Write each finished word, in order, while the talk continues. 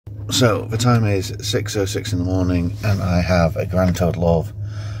So the time is 6:06 in the morning and I have a grand total of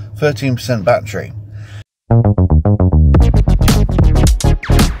 13% battery.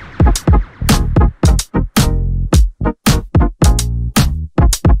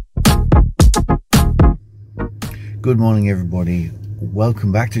 Good morning everybody,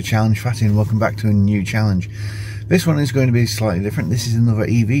 welcome back to Challenge Fatty and welcome back to a new challenge. This one is going to be slightly different. This is another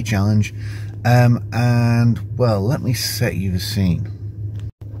EV challenge and well, let me set you the scene.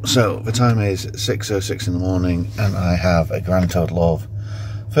 So the time is 6:06 in the morning and I have a grand total of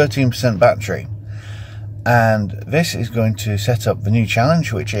 13% battery, and this is going to set up the new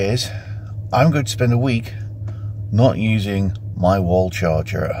challenge, which is I'm going to spend a week not using my wall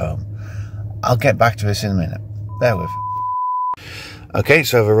charger at home. I'll get back to this in a minute, bear with. Okay,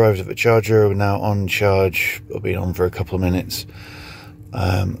 so I've arrived at the charger. We're now on charge. We've been on for a couple of minutes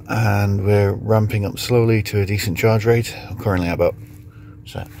and we're ramping up slowly to a decent charge rate. I'm currently at about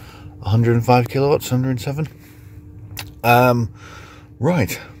 105 kilowatts, 107.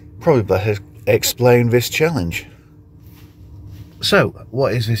 Right, probably better explain this challenge. So,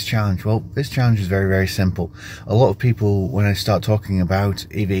 what is this challenge? Well, this challenge is very, very simple. A lot of people, when I start talking about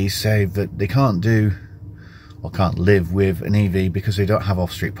EVs, say that they can't do or can't live with an EV because they don't have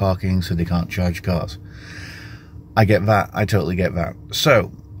off-street parking, so they can't charge cars. I get that, I totally get that.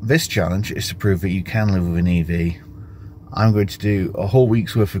 So, this challenge is to prove that you can live with an EV. I'm going to do a whole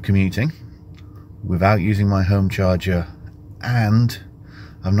week's worth of commuting without using my home charger, and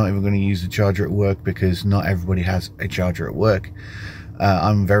I'm not even going to use the charger at work because not everybody has a charger at work.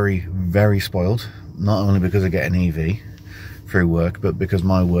 I'm very, very spoiled, not only because I get an EV through work, but because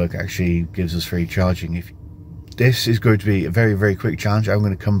my work actually gives us free charging. This is going to be a very, very quick challenge. I'm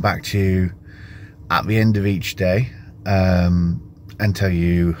going to come back to you at the end of each day and tell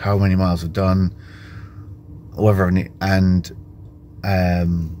you how many miles I've done, whether I need, and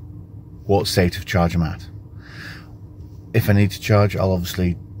what state of charge I'm at. If I need to charge, I'll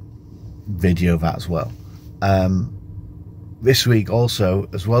obviously video that as well. This week also,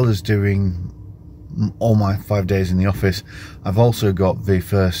 as well as doing all my 5 days in the office, I've also got the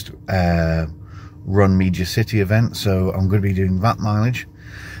first Run Media City event, so I'm going to be doing that mileage,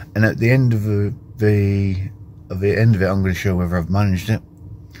 and at the end of the end of it, I'm going to show whether I've managed it.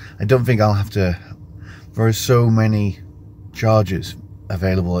 I don't think I'll have to. There are so many chargers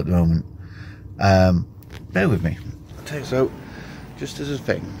available at the moment. Bear with me. So, just as a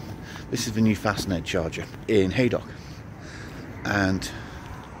thing, this is the new Fastnet charger in Haydock, and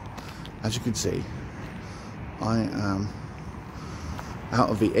as you can see, I am out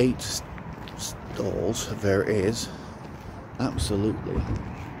of the 8 stalls. There is absolutely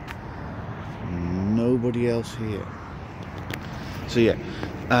nobody else here. So yeah,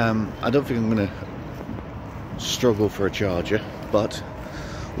 I don't think I'm going to struggle for a charger, but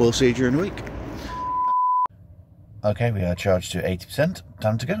we'll see during the week. Okay, we are charged to 80%.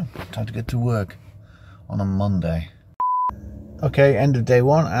 Time to go. Time to get to work on a Monday. Okay, end of day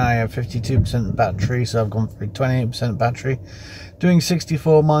one. I have 52% battery, so I've gone for 28% battery. Doing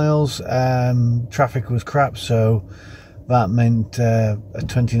 64 miles. Traffic was crap, so that meant a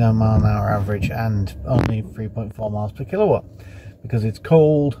 29 mile an hour average and only 3.4 miles per kilowatt because it's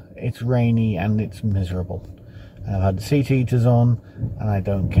cold, it's rainy, and it's miserable. And I've had the seat heaters on and I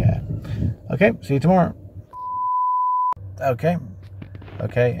don't care. Okay, see you tomorrow. Okay,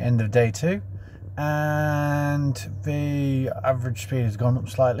 end of day 2, and the average speed has gone up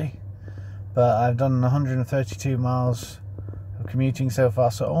slightly, but I've done 132 miles of commuting so far,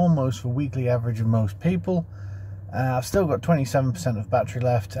 so almost the weekly average of most people. I've still got 27% of battery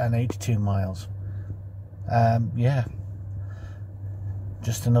left and 82 miles. Yeah,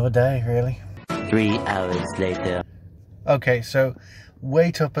 just another day really. 3 hours later. Okay, so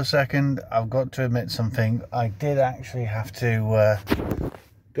wait up a second. I've got to admit something. I did actually have to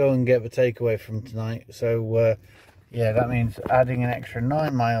go and get the takeaway from tonight. So yeah, that means adding an extra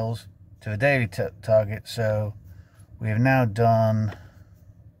 9 miles to the daily target. So we have now done,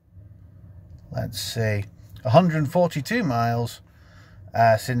 let's see, 142 miles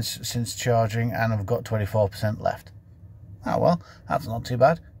since charging, and I've got 24% left. Oh well, that's not too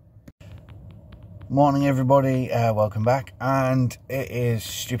bad. Morning everybody, welcome back, and it is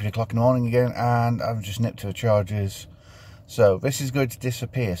stupid o'clock in the morning again, and I've just nipped to the chargers. So this is going to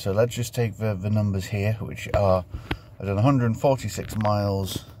disappear, so let's just take the numbers here, which are, I've done 146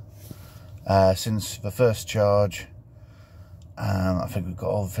 miles since the first charge. I think we've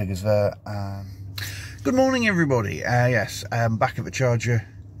got all the figures there. Good morning everybody. Yes, I'm back at the charger.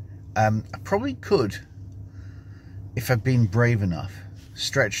 I probably could, if I'd been brave enough,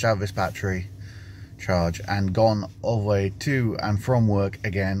 stretched out this battery charge and gone all the way to and from work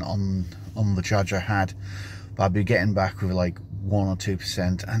again on the charge I had, but I'd be getting back with like 1 or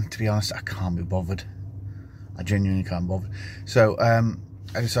 2%, and to be honest, I can't be bothered. I genuinely can't be bothered. So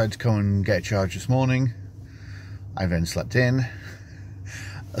I decided to come and get a charge this morning. I then slept in.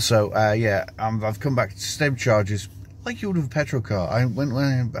 So yeah, I've come back to stable charges like you would with a petrol car. When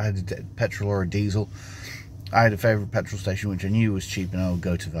I had a petrol or a diesel, I had a favourite petrol station which I knew was cheap, and I would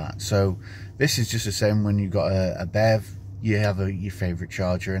go to that. So this is just the same. When you've got a BEV, you have your favourite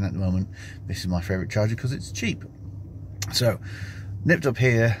charger, and at the moment this is my favourite charger because it's cheap. So nipped up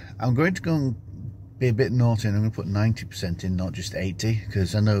here. I'm going to go and be a bit naughty, and I'm going to put 90% in, not just 80,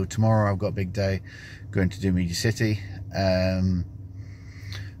 because I know tomorrow I've got a big day going to do Media City.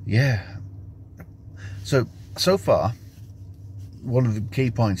 Yeah, so far one of the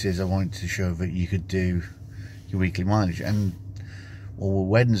key points is I wanted to show that you could do your weekly mileage, and well,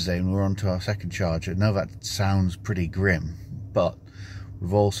 Wednesday and we're on to our second charge. I know that sounds pretty grim, but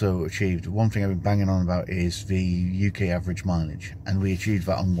we've also achieved one thing I've been banging on about, is the UK average mileage, and we achieved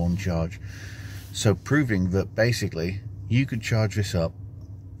that on one charge. So proving that basically you could charge this up.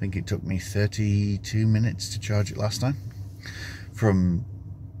 I think it took me 32 minutes to charge it last time, from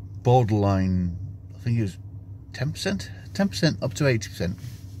borderline, I think it was 10% up to 80%,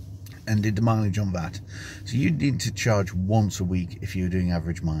 and did the mileage on that. So you need to charge once a week if you're doing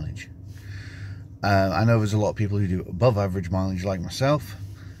average mileage. I know there's a lot of people who do above average mileage like myself,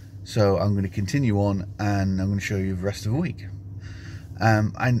 so I'm going to continue on and I'm going to show you the rest of the week.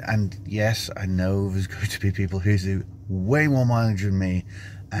 And yes, I know there's going to be people who do way more mileage than me,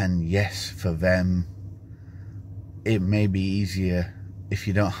 and yes, for them it may be easier if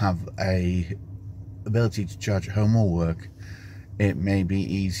you don't have a ability to charge at home or work. It may be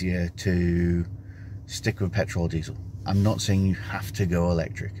easier to stick with petrol or diesel. I'm not saying you have to go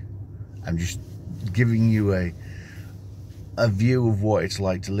electric. I'm just giving you a view of what it's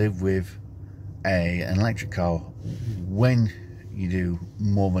like to live with an electric car when you do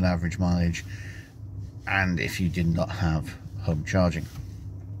more than average mileage, and if you did not have home charging.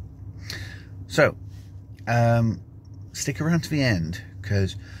 So stick around to the end,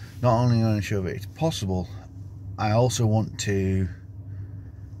 because not only am I going to show that it's possible, I also want to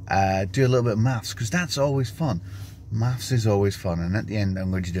do a little bit of maths, because that's always fun. Maths is always fun, and at the end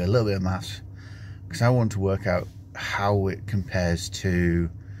I'm going to do a little bit of maths, because I want to work out how it compares to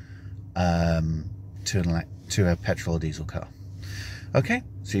a petrol or diesel car. Okay,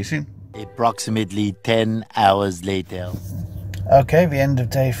 see you soon. Approximately 10 hours later. Okay, the end of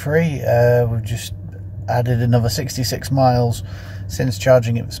day 3. We've just added another 66 miles since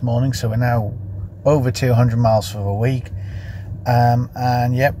charging it this morning, so we're now over 200 miles for the week.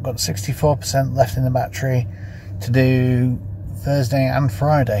 And yep, got 64% left in the battery to do Thursday and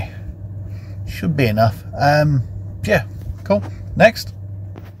Friday. Should be enough. Yeah, cool. Next.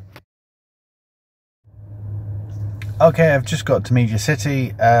 Okay, I've just got to Media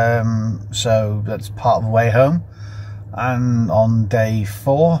City, so that's part of the way home. And on day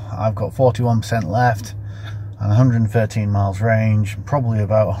 4, I've got 41% left and 113 miles range, probably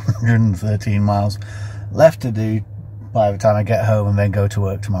about 113 miles left to do by the time I get home and then go to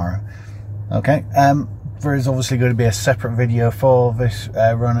work tomorrow. Okay, there is obviously going to be a separate video for this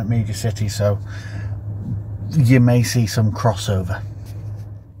run at Media City, so you may see some crossover.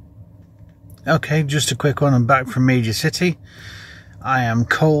 Okay, just a quick one. I'm back from Media City. I am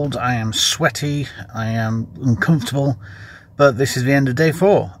cold, I am sweaty, I am uncomfortable, but this is the end of day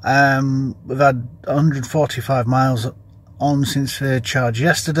 4. We've had 145 miles on since the charge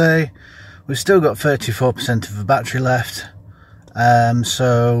yesterday. We've still got 34% of the battery left,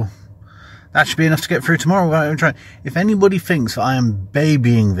 so that should be enough to get through tomorrow without even trying. If anybody thinks that I am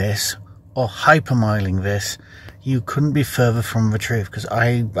babying this or hypermiling this, you couldn't be further from the truth, because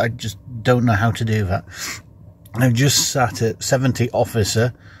I just don't know how to do that. I've just sat at 70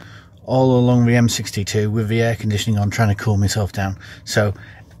 officer all along the M62 with the air conditioning on, trying to cool myself down. So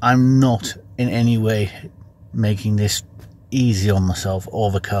I'm not in any way making this easy on myself or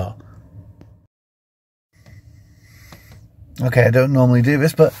the car. Okay, I don't normally do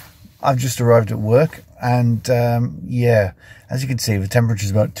this, but I've just arrived at work, and yeah, as you can see, the temperature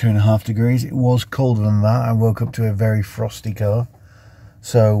is about 2.5 degrees. It was colder than that. I woke up to a very frosty car,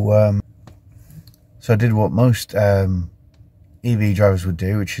 so I did what most EV drivers would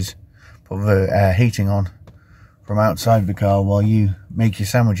do, which is put the heating on from outside the car while you make your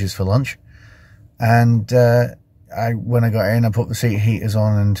sandwiches for lunch. And when I got in, I put the seat heaters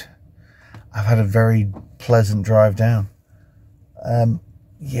on, and I've had a very pleasant drive down.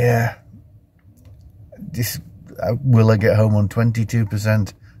 Yeah, will I get home on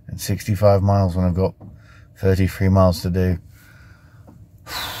 22% and 65 miles when I've got 33 miles to do.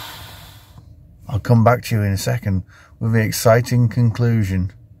 I'll come back to you in a second with the exciting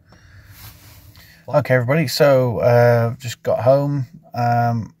conclusion. Okay, everybody, so just got home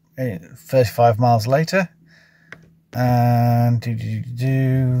 35 miles later, and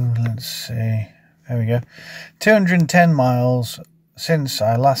let's see, there we go, 210 miles since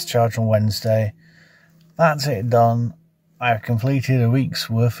I last charged on Wednesday. That's it done. I've completed a week's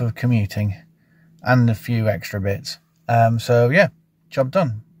worth of commuting and a few extra bits. So yeah, job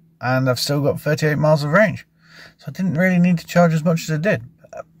done. And I've still got 38 miles of range. So I didn't really need to charge as much as I did.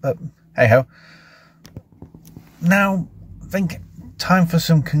 But hey ho. Now, I think time for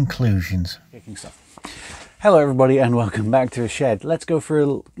some conclusions. Hello everybody and welcome back to the shed. Let's go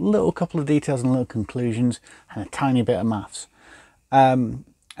through a little couple of details and little conclusions and a tiny bit of maths.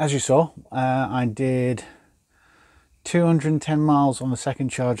 As you saw, I did 210 miles on the second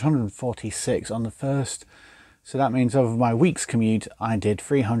charge, 146 on the first. So that means over my week's commute, I did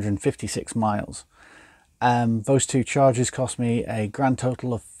 356 miles. Those two charges cost me a grand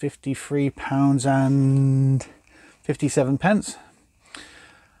total of £53.57.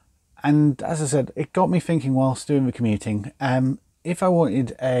 And as I said, it got me thinking whilst doing the commuting, if I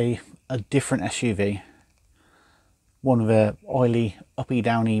wanted a different SUV, one with a oily, uppy,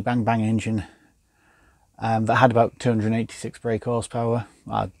 downy, bang bang engine, that had about 286 brake horsepower,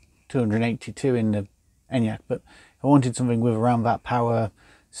 282 in the Enyaq, but I wanted something with around that power,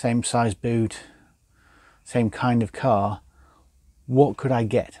 same size boot, same kind of car, what could I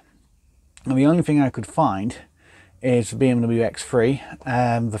get? And the only thing I could find is the BMW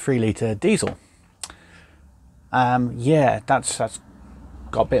X3, the 3 litre diesel. Yeah, that's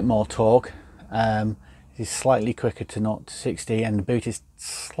got a bit more torque. It's slightly quicker to 0 to 60, and the boot is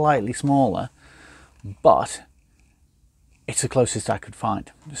slightly smaller, but it's the closest I could find.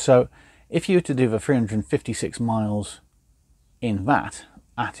 So if you were to do the 356 miles in that,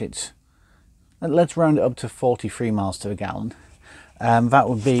 at its, let's round it up to 43 miles to a gallon, that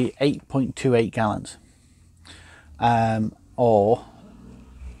would be 8.28 gallons. Or,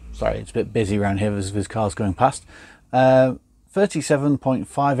 sorry, it's a bit busy around here, there's cars going past,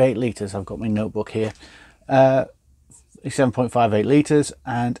 37.58 litres, I've got my notebook here, 7.58 litres,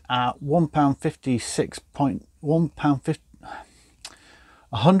 and at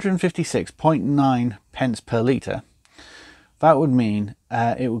 £156.9 pence per litre, that would mean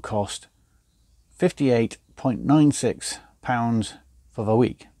it would cost £58.96 for the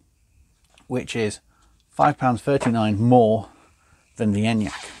week, which is £5.39 more than the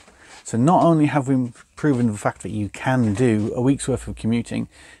Enyaq. So not only have we proven the fact that you can do a week's worth of commuting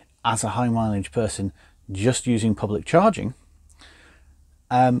as a high mileage person just using public charging,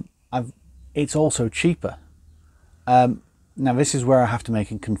 it's also cheaper. Now this is where I have to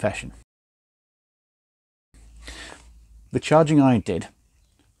make a confession. The charging I did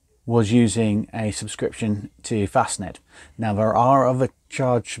was using a subscription to Fastnet. Now there are other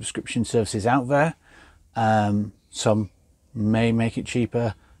charge subscription services out there. Some may make it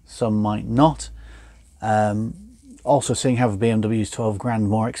cheaper, some might not. Also, seeing how the BMW is 12 grand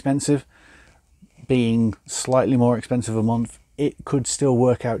more expensive, being slightly more expensive a month, it could still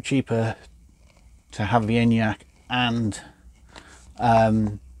work out cheaper to have the Enyaq and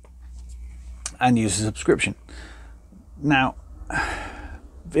use a subscription. Now,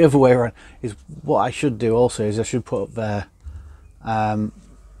 the other way around is what I should do also is I should put up there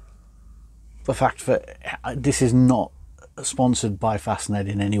the fact that this is not sponsored by Fastnet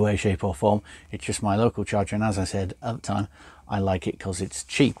in any way, shape or form. It's just my local charger, and as I said at the time, I like it because it's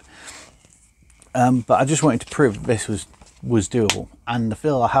cheap. But I just wanted to prove this was doable, and I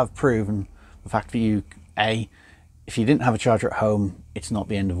feel I have proven the fact that if you didn't have a charger at home, it's not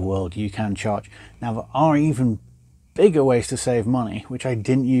the end of the world. You can charge. Now there are even bigger ways to save money, which I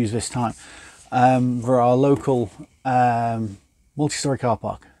didn't use this time. For our local multi-storey car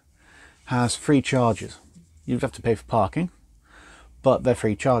park has free charges. You'd have to pay for parking, but they're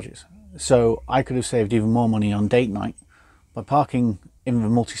free charges. So I could have saved even more money on date night by parking in the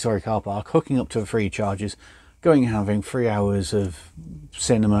multi-storey car park, hooking up to the free charges, going and having 3 hours of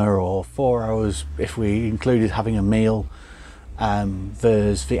cinema, or 4 hours if we included having a meal.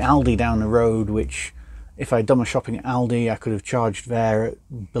 There's the Aldi down the road, which if I'd done my shopping at Aldi, I could have charged there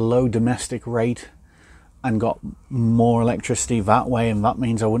at below domestic rate and got more electricity that way, and that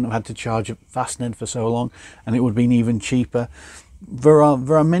means I wouldn't have had to charge at Fastnet for so long, and it would have been even cheaper. There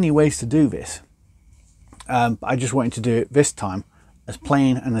are many ways to do this. I just wanted to do it this time as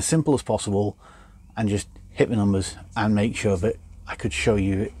plain and as simple as possible, and just hit the numbers and make sure that I could show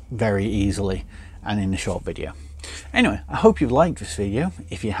you it very easily and in a short video. Anyway, I hope you've liked this video.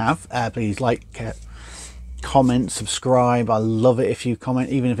 If you have, please like, comment, subscribe. I love it if you comment,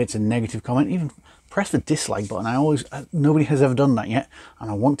 even if it's a negative comment. Even press the dislike button. Nobody has ever done that yet,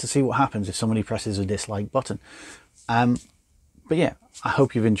 and I want to see what happens if somebody presses a dislike button. But yeah, I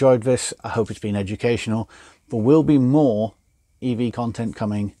hope you've enjoyed this. I hope it's been educational. There will be more EV content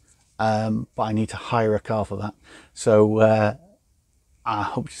coming, but I need to hire a car for that. So I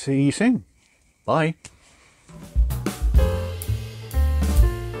hope to see you soon. Bye.